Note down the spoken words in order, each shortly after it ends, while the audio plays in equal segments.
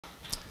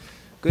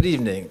Good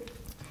evening.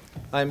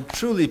 I'm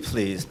truly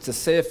pleased to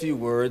say a few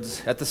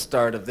words at the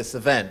start of this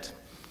event,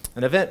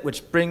 an event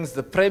which brings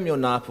the Premio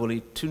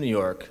Napoli to New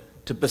York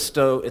to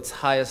bestow its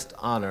highest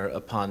honor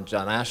upon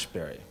John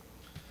Ashbery.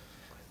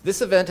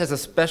 This event has a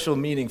special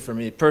meaning for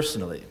me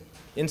personally,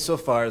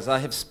 insofar as I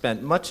have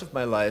spent much of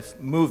my life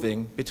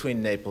moving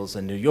between Naples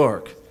and New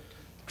York,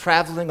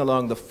 traveling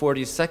along the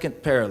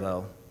 42nd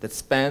parallel that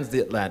spans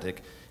the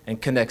Atlantic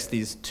and connects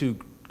these two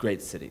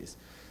great cities.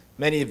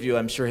 Many of you,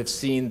 I'm sure, have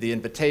seen the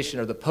invitation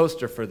or the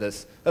poster for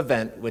this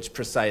event, which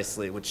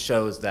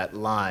shows that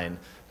line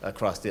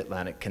across the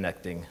Atlantic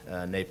connecting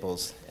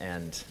Naples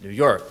and New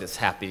York, this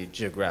happy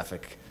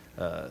geographic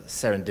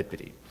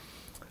serendipity.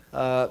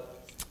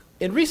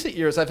 In recent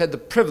years, I've had the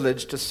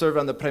privilege to serve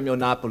on the Premio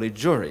Napoli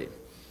jury.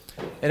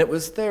 And it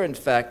was there, in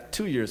fact,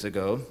 2 years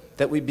ago,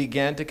 that we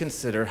began to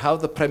consider how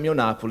the Premio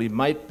Napoli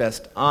might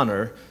best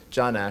honor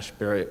John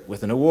Ashbery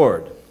with an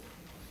award.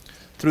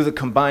 Through the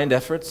combined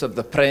efforts of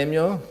the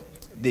Premio,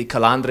 the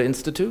Calandra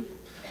Institute,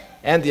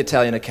 and the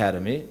Italian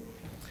Academy,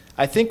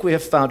 I think we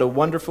have found a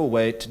wonderful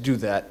way to do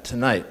that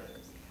tonight.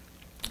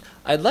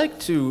 I'd like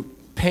to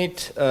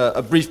paint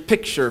a brief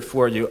picture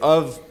for you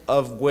of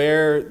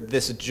where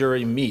this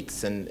jury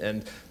meets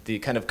and the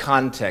kind of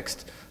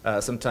context.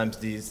 Sometimes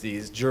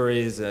these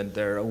juries and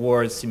their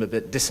awards seem a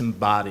bit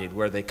disembodied,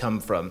 where they come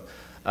from.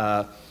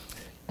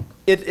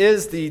 It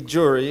is the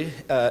jury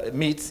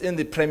meets in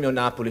the Premio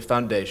Napoli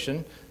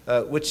Foundation,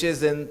 which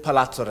is in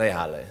Palazzo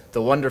Reale,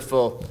 the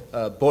wonderful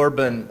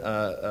Bourbon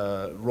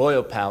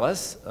royal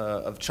palace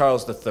of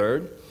Charles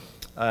III.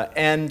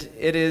 And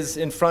it is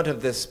in front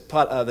of this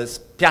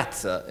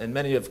piazza, and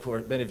many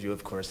of you,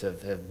 of course,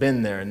 have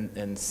been there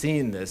and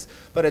seen this,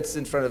 but it's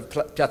in front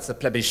of Piazza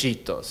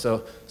Plebiscito.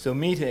 So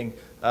meeting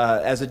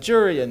as a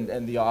jury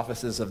and the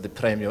offices of the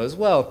Premio as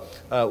well,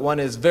 one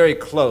is very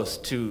close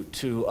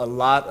to a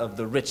lot of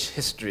the rich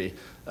history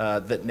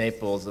that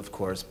Naples, of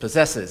course,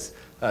 possesses.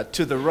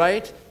 To the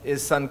right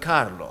is San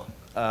Carlo.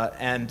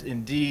 And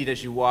indeed,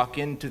 as you walk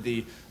into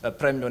the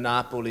Premio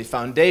Napoli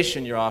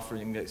Foundation, you're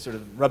offering sort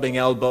of rubbing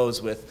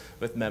elbows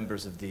with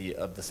members of the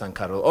San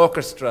Carlo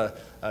Orchestra.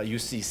 You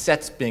see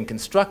sets being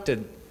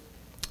constructed.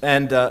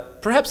 And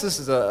perhaps this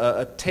is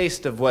a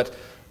taste of what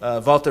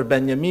Walter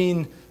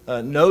Benjamin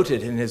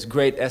noted in his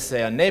great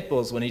essay on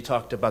Naples when he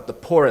talked about the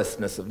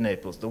porousness of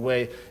Naples, the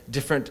way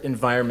different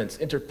environments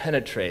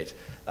interpenetrate,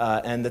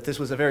 and that this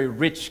was a very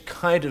rich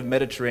kind of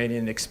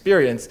Mediterranean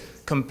experience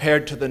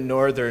compared to the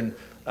northern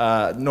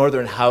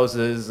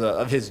houses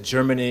of his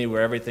Germany,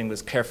 where everything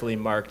was carefully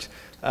marked.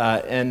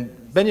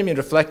 And Benjamin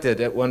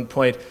reflected at one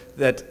point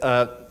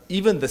that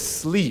even the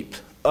sleep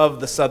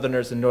of the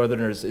Southerners and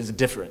Northerners is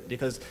different,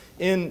 because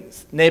in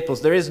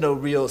Naples there is no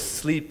real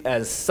sleep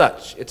as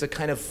such. It's a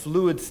kind of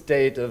fluid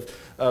state of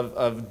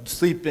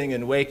sleeping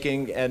and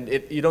waking, and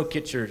you don't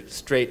get your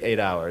straight 8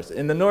 hours.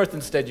 In the north,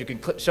 instead, you can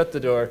shut the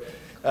door,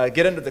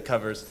 get under the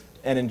covers,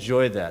 and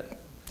enjoy that.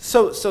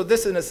 So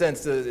this, in a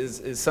sense,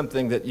 is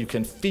something that you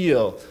can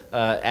feel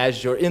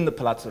as you're in the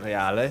Palazzo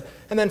Reale.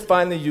 And then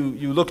finally,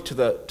 you look to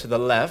the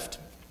left.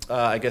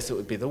 I guess it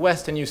would be the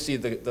west, and you see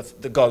the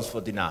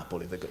Golfo di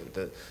Napoli.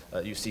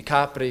 You see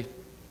Capri.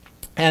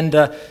 And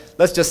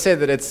let's just say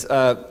that it's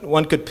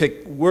one could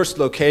pick worse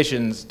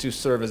locations to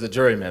serve as a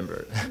jury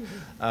member.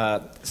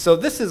 So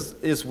this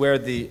is where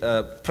the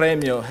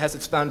Premio has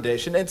its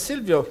foundation, and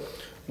Silvio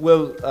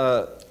will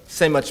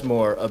say much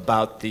more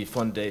about the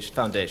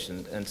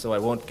foundation, and so I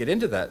won't get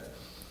into that.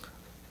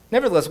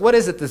 Nevertheless, what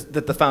is it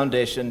that the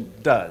foundation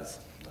does?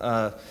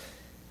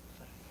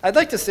 I'd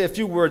like to say a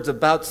few words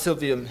about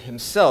Silvio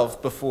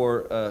himself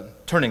before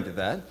turning to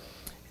that,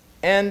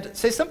 and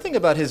say something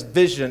about his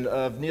vision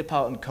of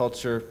Neapolitan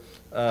culture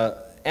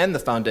and the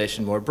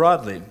foundation more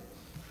broadly.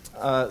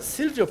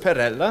 Silvio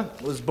Perella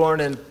was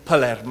born in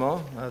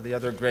Palermo, the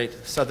other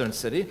great southern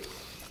city,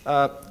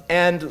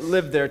 and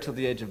lived there till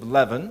the age of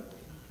 11.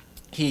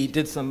 He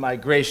did some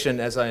migration,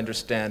 as I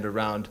understand,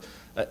 around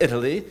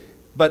Italy,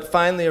 but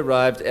finally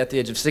arrived at the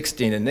age of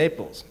 16 in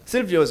Naples.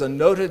 Silvio is a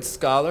noted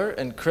scholar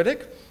and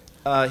critic.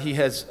 He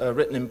has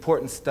written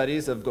important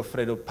studies of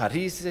Goffredo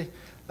Parisi,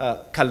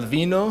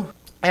 Calvino,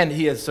 and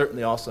he is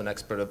certainly also an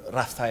expert of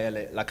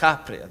Raffaele La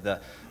Capria,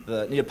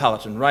 the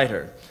Neapolitan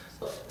writer.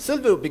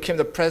 Silvio became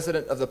the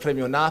president of the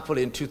Premio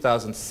Napoli in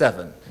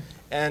 2007,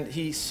 and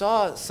he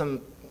saw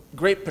some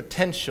great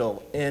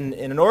potential in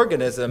an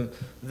organism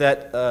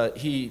that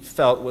he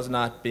felt was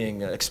not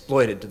being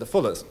exploited to the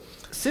fullest.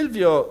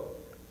 Silvio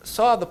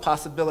saw the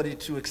possibility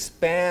to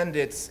expand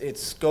its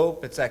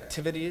scope, its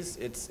activities,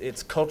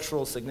 its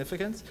cultural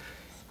significance.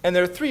 And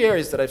there are three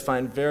areas that I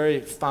find very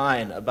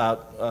fine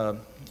about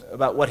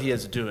what he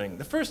is doing.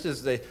 The first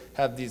is they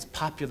have these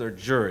popular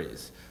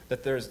juries,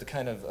 that there's the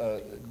kind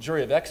of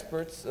jury of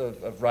experts,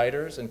 of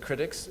writers and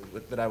critics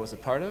that I was a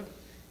part of,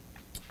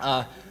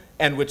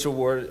 and which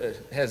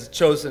has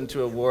chosen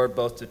to award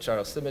both to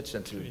Charles Simic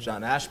and to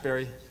John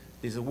Ashbery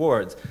these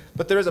awards.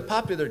 But there is a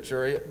popular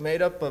jury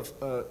made up of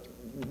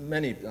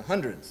many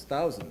hundreds,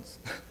 thousands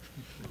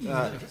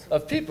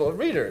of people,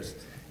 readers.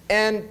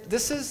 And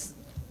this is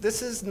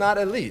this is not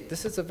elite.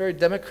 This is a very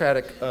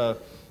democratic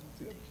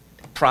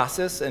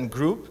process and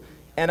group,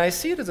 and I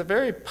see it as a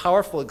very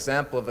powerful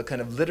example of a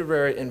kind of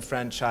literary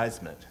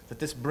enfranchisement, that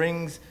this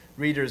brings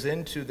readers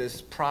into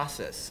this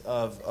process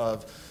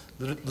of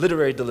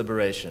literary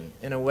deliberation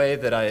in a way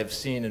that I have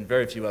seen in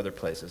very few other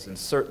places, and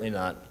certainly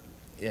not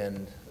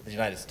in the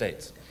United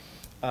States.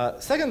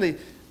 Secondly,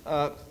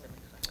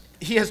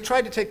 he has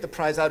tried to take the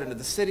prize out into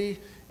the city,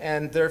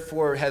 and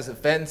therefore has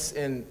events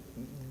in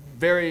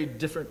very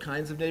different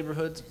kinds of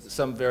neighborhoods,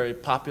 some very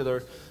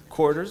popular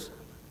quarters.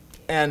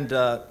 And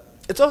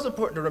it's also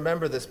important to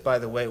remember this, by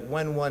the way,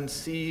 when one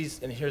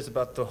sees and hears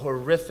about the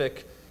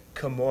horrific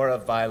Camorra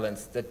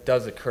violence that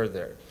does occur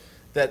there.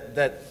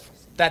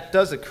 That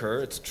does occur,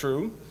 it's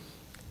true,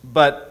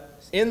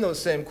 but in those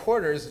same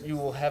quarters, you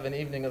will have an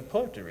evening of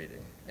poetry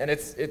reading. And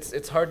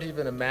it's hard to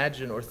even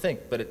imagine or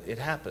think, but it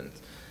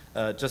happens.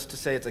 Just to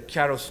say it's a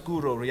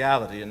chiaroscuro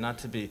reality and not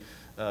to be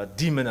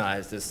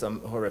demonized as some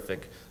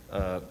horrific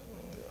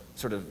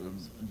sort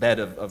of bed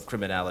of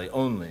criminality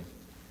only.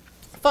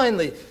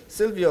 Finally,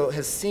 Silvio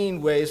has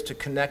seen ways to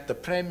connect the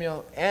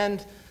Premio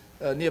and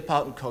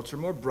Neapolitan culture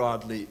more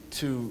broadly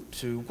to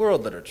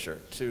world literature,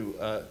 to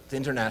the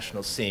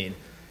international scene.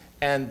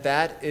 And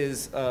that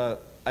is,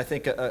 I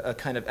think, a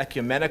kind of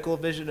ecumenical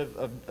vision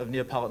of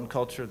Neapolitan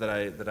culture that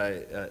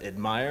I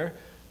admire,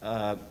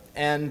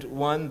 and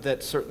one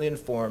that certainly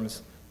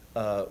informs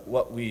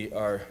what we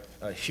are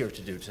here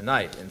to do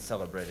tonight in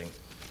celebrating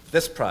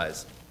this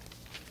prize.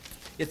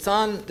 It's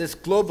on this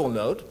global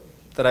note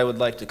that I would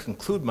like to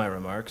conclude my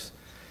remarks,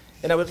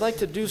 and I would like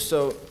to do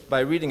so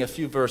by reading a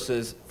few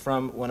verses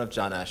from one of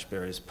John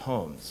Ashbery's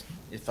poems,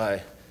 if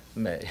I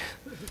may.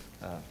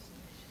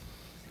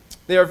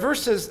 They are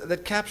verses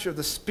that capture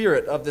the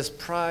spirit of this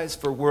prize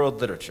for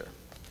world literature,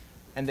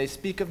 and they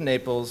speak of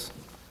Naples,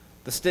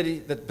 the city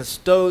that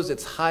bestows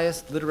its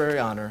highest literary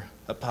honor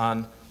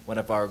upon one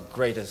of our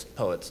greatest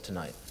poets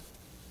tonight.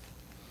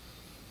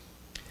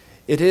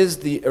 It is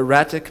the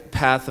erratic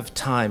path of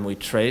time we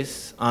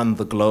trace on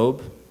the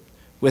globe,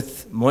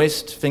 with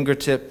moist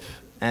fingertip,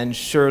 and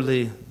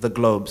surely the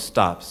globe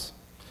stops.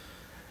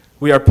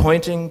 We are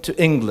pointing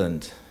to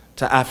England,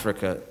 to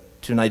Africa,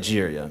 to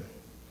Nigeria.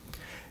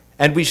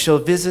 And we shall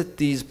visit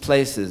these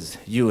places,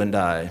 you and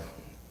I,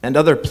 and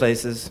other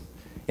places,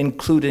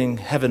 including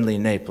heavenly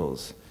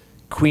Naples,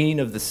 queen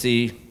of the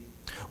sea,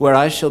 where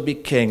I shall be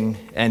king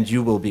and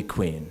you will be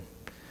queen,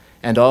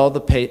 and all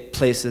the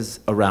places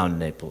around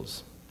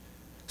Naples.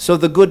 So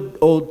the good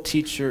old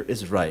teacher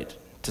is right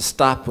to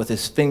stop with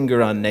his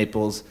finger on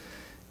Naples,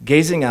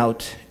 gazing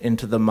out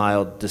into the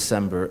mild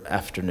December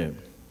afternoon.